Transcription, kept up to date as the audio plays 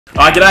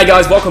Alright, g'day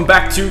guys, welcome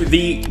back to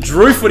the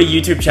Drew Footy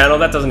YouTube channel.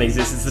 That doesn't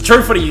exist, it's the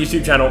True Footy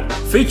YouTube channel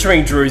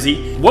featuring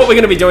Drewzy. What we're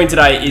going to be doing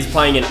today is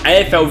playing an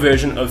AFL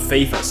version of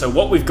FIFA. So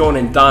what we've gone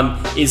and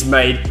done is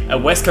made a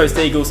West Coast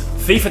Eagles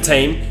FIFA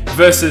team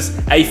versus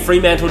a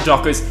Fremantle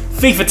Dockers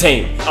FIFA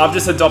team. I've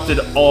just adopted,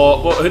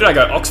 who did I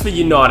go? Oxford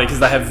United, because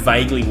they have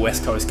vaguely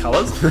West Coast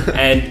colours.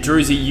 And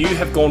Drewzy, you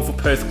have gone for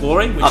Perth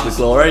Glory.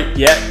 Glory.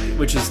 Yeah,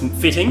 which is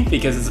fitting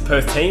because it's a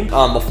Perth team.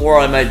 Before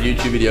I made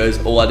YouTube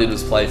videos, all I did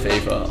was play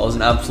FIFA. I was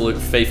an absolute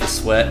FIFA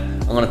sweat.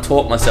 I'm going to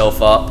talk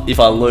myself up. If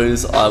I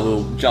lose, I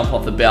will jump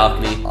off the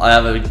balcony. I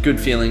have a good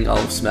feeling I'll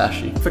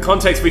smash you. For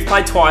context, we've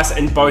played twice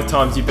and both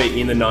times you beat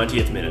me in the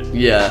 90th minute.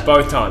 Yeah.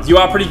 Both times. You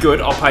are pretty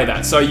good, I'll pay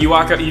that. So you're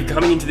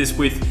coming into this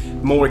with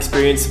more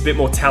experience, a bit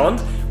more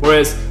talent,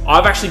 whereas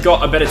I've actually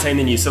got a better team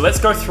than you. So let's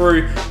go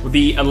through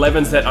the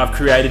 11s that I've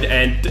created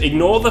and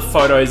ignore the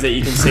photos that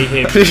you can see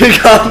here. You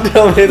can't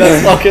tell me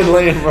that's fucking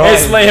Liam Ryan.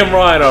 It's Liam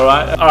Ryan,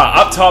 alright. Alright,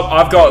 up top,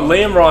 I've got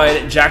Liam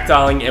Ryan, Jack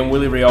Darling, and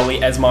Willie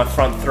Rioli as my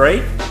front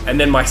three. And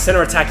then my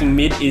centre attacking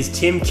mid is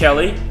Tim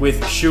Kelly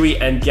with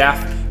Shuey and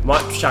Gaff.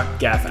 Might chuck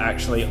Gaff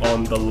actually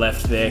on the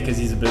left there because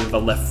he's a bit of a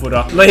left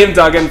footer. Liam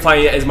Duggan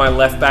playing as my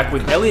left back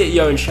with Elliot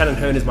Yeo and Shannon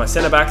Hearn as my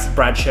centre backs.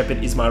 Brad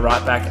Shepherd is my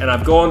right back. And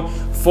I've gone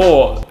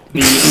for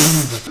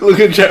the... Look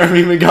at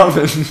Jeremy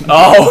McGovern.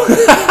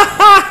 Oh!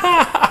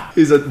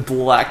 He's a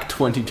black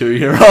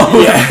 22-year-old.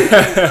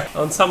 Yeah.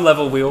 On some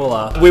level, we all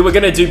are. We were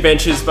going to do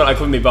benches, but I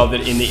couldn't be bothered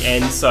in the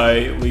end,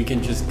 so we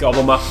can just gobble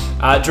them up.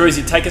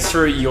 Drewzy, take us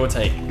through your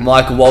team.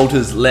 Michael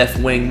Walters, left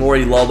wing.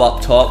 Maury Lobb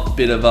up top.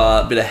 Bit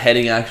of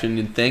heading action,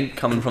 you'd think,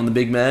 coming from the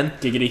big man.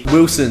 Giggity.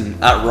 Wilson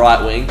at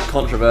right wing.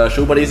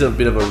 Controversial, but he's a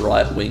bit of a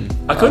right wing.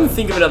 I couldn't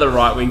think of another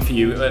right wing for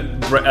you.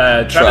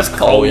 Travis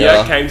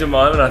Collier came to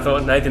mind, and I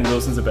thought Nathan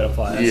Wilson's a better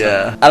player.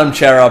 Yeah. So. Adam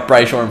Chera,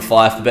 Brayshaw and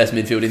Fife, the best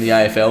midfield in the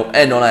AFL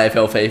and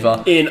non-AFL FIFA.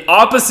 In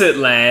opposite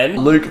land,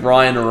 Luke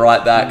Ryan,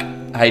 right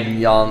back. Hayden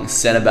Young,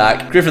 centre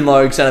back. Griffin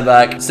Logue, centre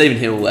back. Stephen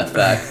Hill, left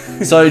back.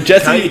 So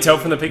Jesse, can't you tell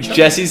from the picture?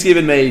 Jesse's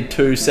given me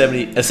a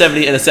 70 and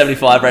a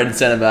 75 rated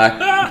centre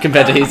back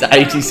compared to his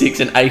 86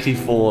 and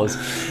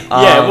 84s.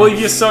 Yeah, well, if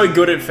you're so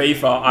good at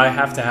FIFA, I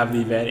have to have the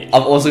advantage.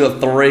 I've also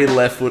got 3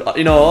 left foot.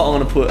 You know what?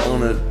 I'm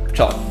gonna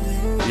chuck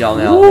Young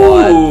out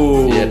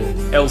wide.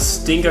 Yep. El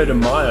Stinko de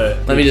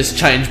Mayo. Let me just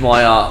change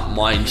my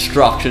my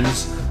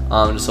instructions.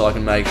 Just so I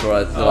can make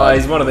sure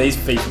he's one of these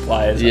FIFA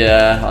players.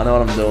 Yeah, I know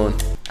what I'm doing.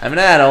 I'm an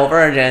adult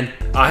virgin.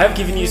 I have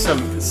given you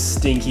some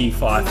stinky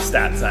Fife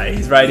stats, eh?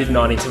 He's rated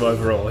 92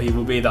 overall. He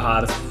will be the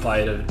hardest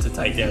player to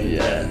take down.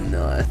 Yeah,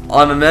 no.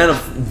 I'm a man of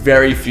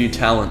very few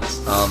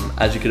talents,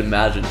 as you could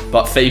imagine.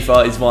 But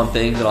FIFA is one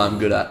thing that I'm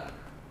good at.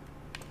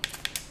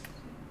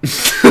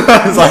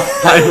 It's like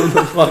playing on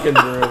the fucking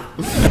drill.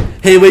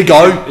 Here we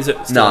go. Is it?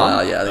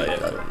 No, yeah, I think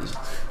that is.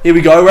 Here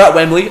we go, we're at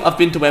Wembley. I've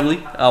been to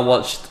Wembley. I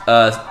watched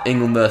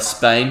England versus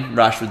Spain.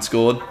 Rashford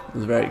scored. It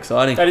was very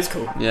exciting. That is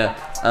cool. Yeah.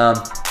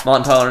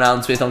 Martin Tyler and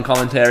Alan Smith on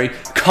commentary.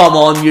 Come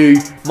on, you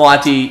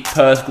mighty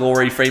Perth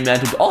Glory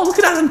Fremantle. Oh, look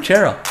at Adam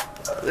Chera.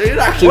 It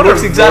actually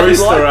looks exactly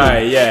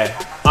like him.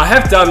 Yeah. I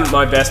have done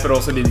my best, but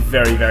also been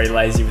very, very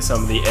lazy with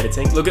some of the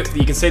editing. Look at,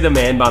 you can see the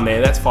man bun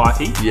there. That's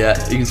Fifey. Yeah,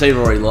 you can see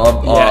Rory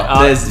Lobb. Yeah,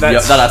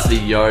 that has to be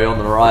Yo on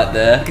the right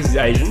there. Because he's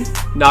Asian.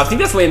 No, I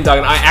think that's Liam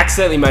Duggan. I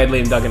accidentally made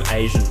Liam Duggan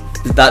Asian.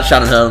 That's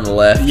Shannon Hearn on the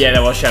left. Yeah,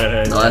 that was Shannon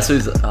Hearn. Nice.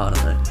 Who's I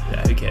don't know.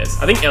 Yeah, who cares?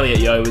 I think Elliot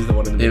Yeo was the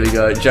one in the middle.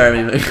 Here we go.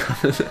 Jeremy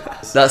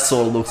McGovern. That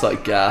sort of looks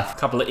like Gaff. A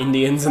couple of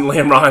Indians and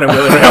Liam Ryan and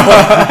Willie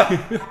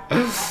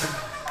Rioli.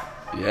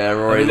 Yeah,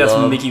 Rory Lobb. I think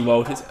that's Mickey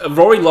Walters.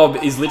 Rory Lobb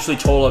is literally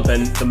taller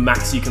than the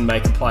max you can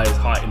make a player's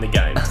height in the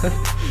game.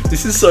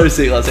 This is so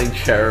sick. I was saying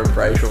Chera and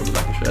Brayshaw on the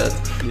back of shirt.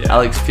 Yeah.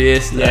 Alex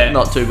Pearce,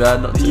 not too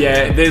bad. Not too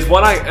bad.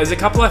 There's a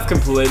couple I've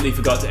completely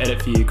forgot to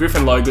edit for you.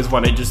 Griffin Logue was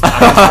one I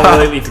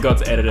completely forgot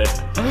to edit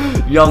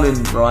it. Young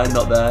and Ryan,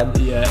 not bad.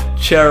 Yeah.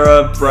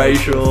 Chera,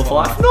 Brayshaw,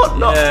 Fife,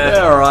 not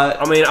yeah, alright.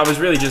 I mean, I was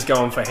really just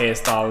going for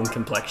hairstyle and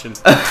complexion.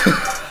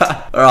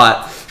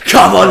 Alright.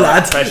 Come on,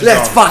 lads.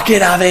 Let's fucking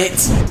have it.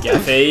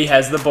 Gaffy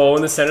has the ball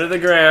in the centre of the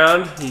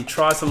ground. He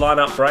tries to line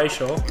up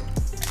Brayshaw.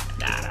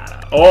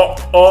 Nah.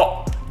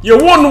 Oh. You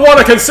wouldn't want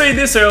to concede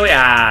this early.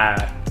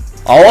 I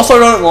also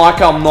don't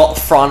like I'm not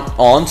front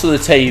on to the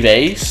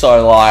TV,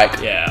 so like...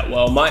 Yeah,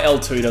 well, my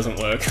L2 doesn't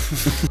work.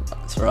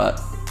 That's right.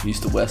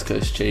 Used to West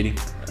Coast cheating.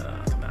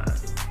 Come on.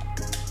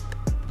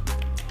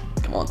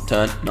 Come on,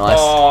 turn. Nice.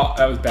 Oh,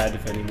 that was bad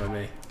defending by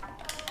me.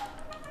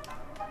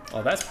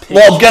 Oh, that's pitch.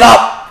 Lob, get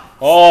up!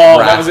 Oh,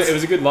 it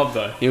was a good lob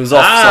though. He was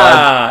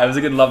offside. It was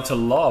a good lob to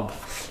lob.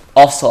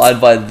 Offside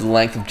by the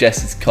length of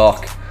Jesse's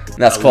cock. And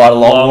that's quite a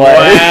long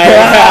way.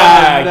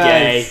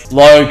 Nice.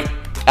 Logue,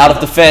 out of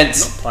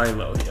defence. Not playing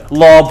well here.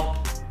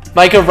 Lob.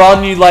 Make a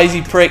run, you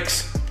lazy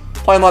pricks.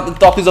 Playing like the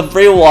Dockers of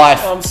real life.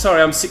 Oh, I'm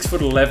sorry, I'm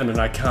 6'11" and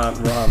I can't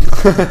run.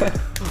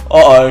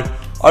 Uh-oh.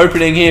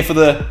 Opening here for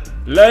the...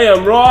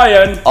 Liam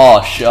Ryan.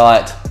 Oh,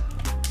 shite.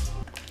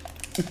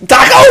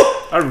 Tackle!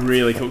 I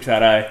really cooked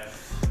that, eh?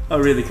 I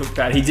really cooked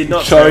that. He did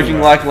not... Choking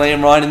like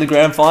Liam Ryan in the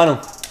grand final.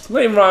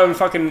 Liam Ryan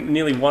fucking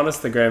nearly won us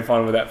the grand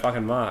final with that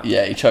fucking mark.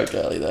 Yeah, he choked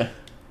early though.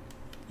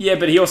 Yeah,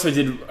 but he also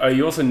did.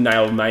 He also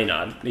nailed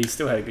Maynard. He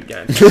still had a good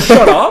game.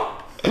 Shut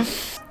up!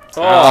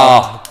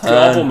 Oh,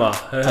 Gobblema.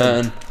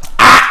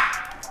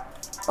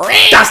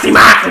 Dusty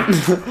Martin!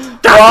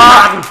 Dusty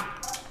Martin!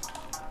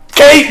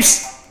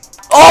 Keeps!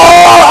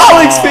 Oh,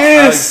 Alex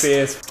Pearce!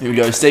 Here we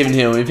go, Stephen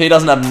Hill. If he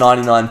doesn't have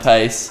 99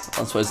 pace,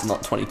 I suppose it's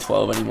not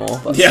 2012 anymore.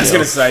 But yeah, I was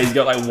going to say, he's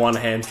got like one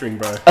hamstring,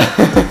 bro.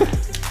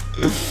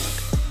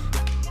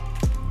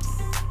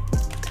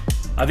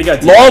 I think I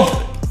did.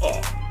 Lob! Oh.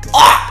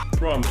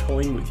 Bro, I'm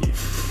toying with you.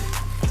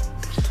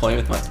 Toying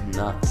with my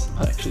nuts.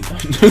 I actually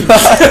don't do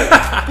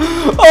that.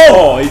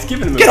 Oh, he's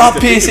giving him a bit to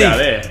think about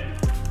there.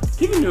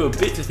 Giving him a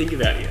bit to think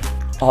about here.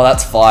 Oh,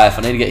 that's Fife.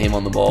 I need to get him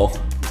on the ball.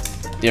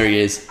 There he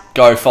is.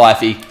 Go,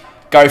 Fifey.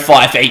 Go,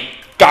 Fifey.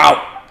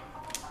 Go!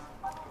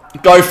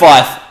 Go,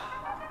 Fife.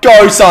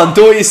 Go, son.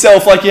 Do it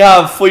yourself like you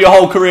have for your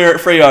whole career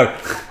at Freo.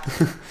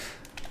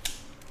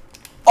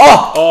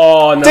 Oh!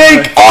 Oh, no.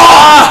 Dig!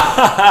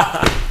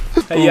 Oh!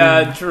 Hey,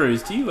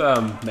 Drews, do you,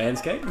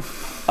 manscape?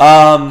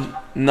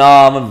 No,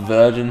 I'm a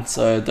virgin,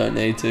 so I don't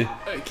need to.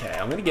 Okay,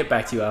 I'm gonna get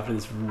back to you after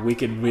this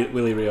wicked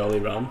Willy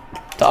Rioli run.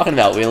 Talking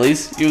about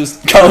Willies, you was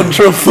going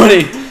Drill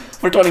Footy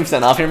for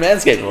 20% off your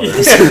Manscaped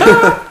orders.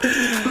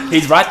 Yeah.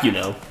 He's right, you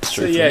know.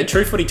 So yeah,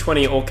 True Footy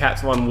 20, all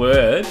caps, one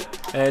word.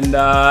 And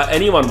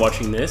anyone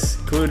watching this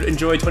could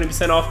enjoy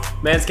 20% off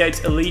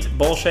Manscaped's elite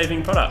ball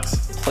shaving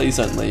products. Please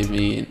don't leave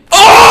me in.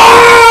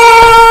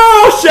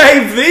 Oh!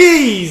 Shave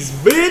these,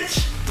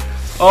 bitch!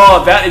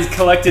 Oh, that is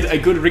collected a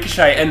good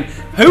ricochet. And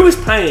who was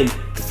paying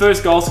the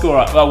first goal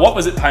scorer? Well, what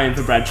was it paying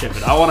for Brad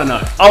Shepherd? I want to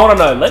know. I want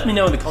to know. Let me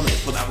know in the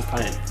comments what that was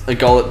paying. A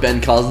goal that Ben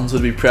Cousins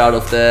would be proud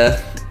of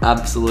there.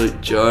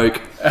 Absolute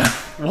joke.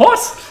 What?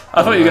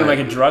 I thought you were going to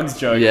make a drugs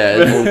joke. Yeah,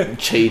 or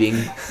cheating.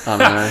 I don't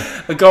know.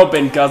 A goal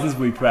Ben Cousins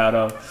would be proud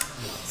of.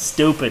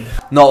 Stupid.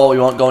 Not what we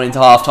want going into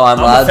halftime,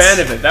 lads. I'm a fan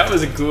of it. That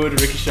was a good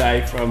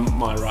ricochet from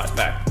my right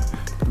back.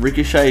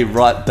 Ricochet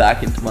right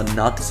back into my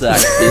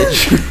nutsack,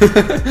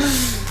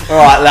 bitch.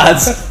 Alright,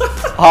 lads.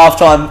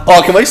 Halftime.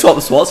 Oh, can we swap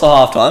the swats for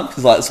halftime?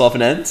 Because, like, the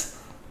swapping ends?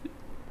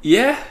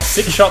 Yeah.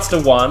 6 shots to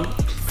 1.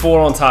 4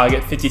 on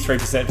target.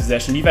 53%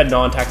 possession. You've had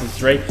 9 tackles to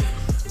 3.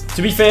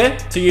 To be fair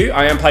to you,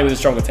 I am playing with a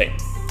stronger team.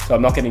 So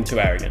I'm not getting too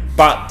arrogant.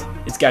 But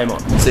it's game on.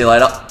 See you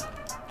later.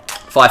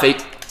 5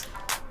 feet.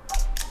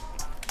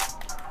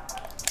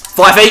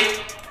 5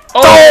 feet.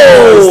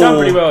 Oh! He's done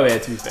pretty well there,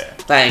 to be fair.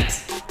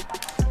 Thanks.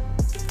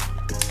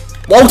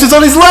 Walters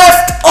on his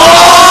left.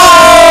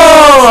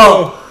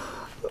 Oh!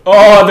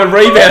 Oh, the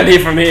rebound here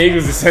from the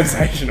Eagles is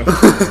sensational.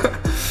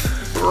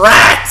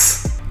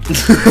 Rats!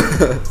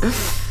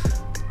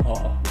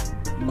 Oh,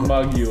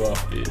 mug you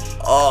off, bitch.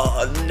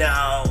 Oh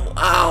no!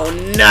 Oh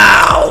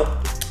no!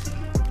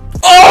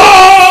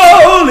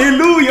 Oh,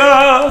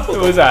 hallelujah! Who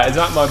was that? Is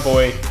that my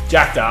boy,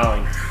 Jack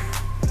Darling?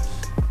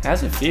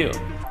 How's it feel?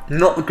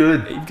 Not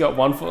good. You've got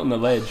 1 foot on the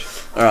ledge.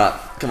 Alright,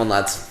 come on,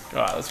 lads.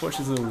 Alright, let's watch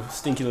this little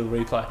stinky little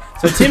replay.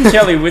 So Tim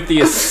Kelly with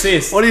the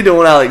assist. What are you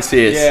doing, Alex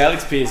Pearce? Yeah,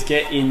 Alex Pearce,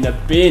 get in the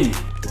bin.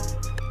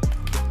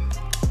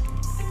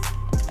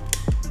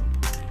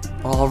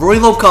 Oh, Roy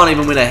Lobb can't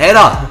even win a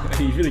header.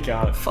 He really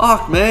can't.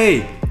 Fuck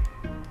me.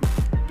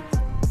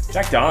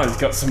 Jack Darling's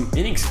got some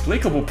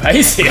inexplicable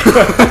pace here.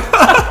 Where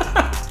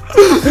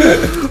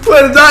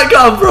did that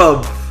come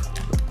from?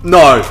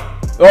 No.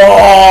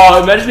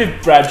 Oh, imagine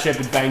if Brad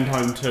Shepherd banged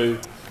home 2.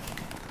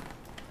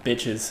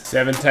 Bitches.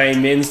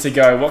 17 mins to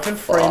go. What can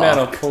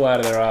Fremantle pull out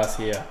of their ass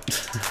here?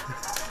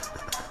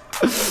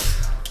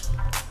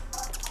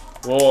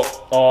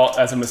 Oh,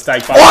 that's a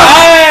mistake.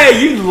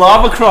 Hey, you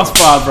love a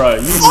crossbar, bro.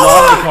 You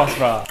love a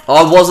crossbar.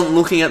 I wasn't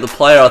looking at the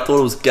player. I thought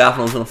it was Gaff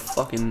and I was going to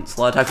fucking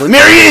slide tackle him.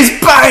 There he is!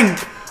 Bang!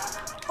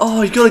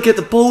 Oh, you got to get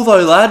the ball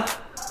though, lad.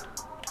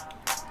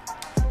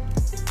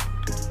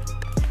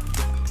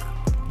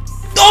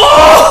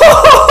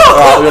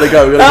 Alright, we gotta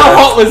go. How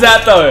hot was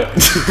that though?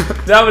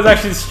 That was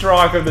actually the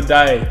strike of the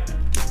day.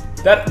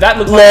 That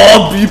looked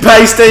Lob, like, you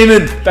pace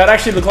demon. That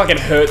actually looked like it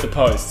hurt the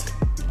post.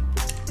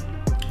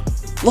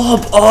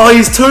 Lob, oh,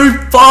 he's too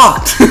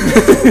fucked.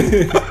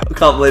 I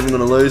can't believe I'm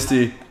gonna lose to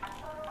you.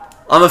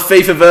 I'm a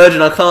FIFA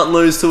virgin. I can't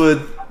lose to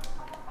a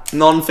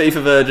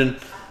non-FIFA virgin.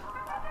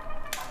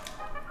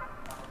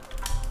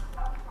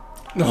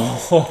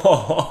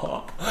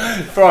 Oh,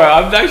 bro,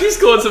 I've actually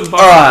scored some.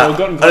 Alright,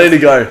 I need to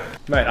go.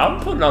 Mate, I'm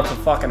putting up a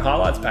fucking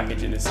highlights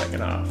package in this second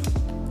half.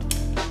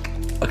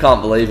 I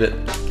can't believe it.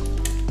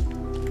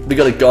 We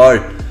gotta go.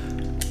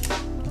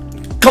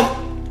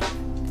 Come.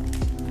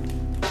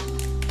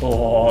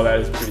 Oh, that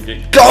is pretty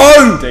good.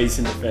 Go!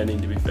 Decent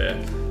defending, to be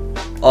fair.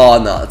 Oh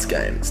no, it's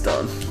game. It's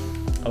done.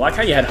 I like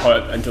how you had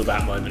hope until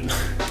that moment.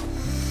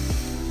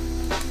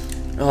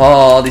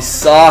 Oh, this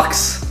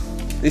sucks.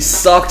 This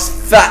sucks,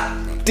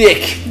 fat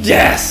dick.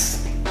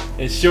 Yes!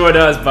 It sure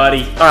does,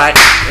 buddy. Alright,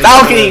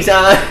 balcony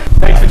time.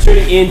 Thanks for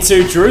tuning in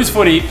to Drew's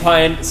Footy,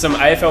 playing some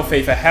AFL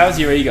FIFA. How's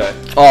your ego?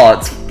 Oh,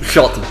 it's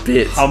shot to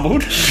bits.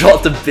 Humbled?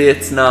 Shot to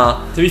bits,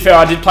 nah. To be fair,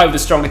 I did play with a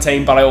stronger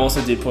team, but I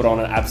also did put on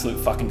an absolute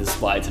fucking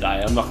display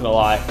today. I'm not gonna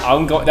lie.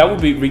 That will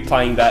be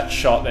replaying that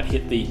shot that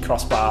hit the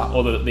crossbar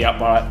or the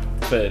upright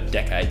for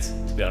decades.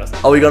 to be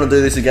honest. Are we going to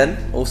do this again,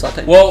 All-Star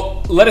team?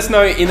 Well, let us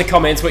know in the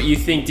comments what you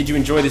think. Did you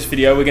enjoy this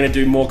video? We're going to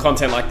do more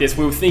content like this.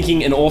 We were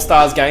thinking an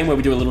All-Stars game where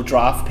we do a little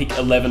draft, pick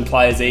 11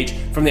 players each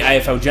from the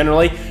AFL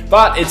generally,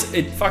 but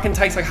it fucking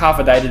takes like half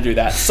a day to do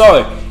that.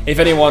 So, if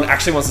anyone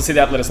actually wants to see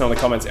that, let us know in the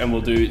comments and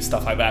we'll do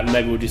stuff like that. And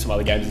maybe we'll do some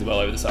other games as well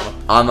over the summer.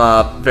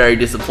 I'm very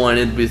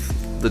disappointed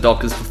with the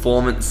Dockers'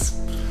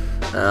 performance,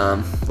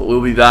 but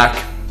we'll be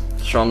back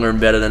stronger and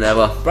better than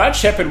ever. Brad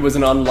Shepherd was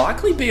an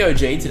unlikely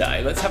BOG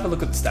today. Let's have a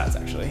look at the stats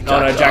actually.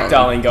 Jack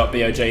Darling got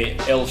BOG.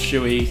 El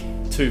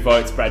Shuey, 2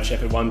 votes. Brad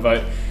Shepherd, 1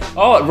 vote.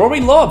 Oh,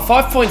 Rory Lobb,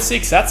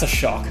 5.6. That's a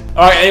shock.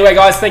 Alright, anyway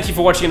guys, thank you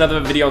for watching another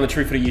video on the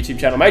True Footy YouTube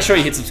channel. Make sure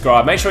you hit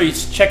subscribe. Make sure you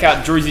check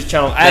out Drewzy's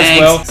channel as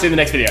well. See you in the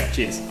next video.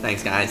 Cheers.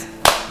 Thanks guys.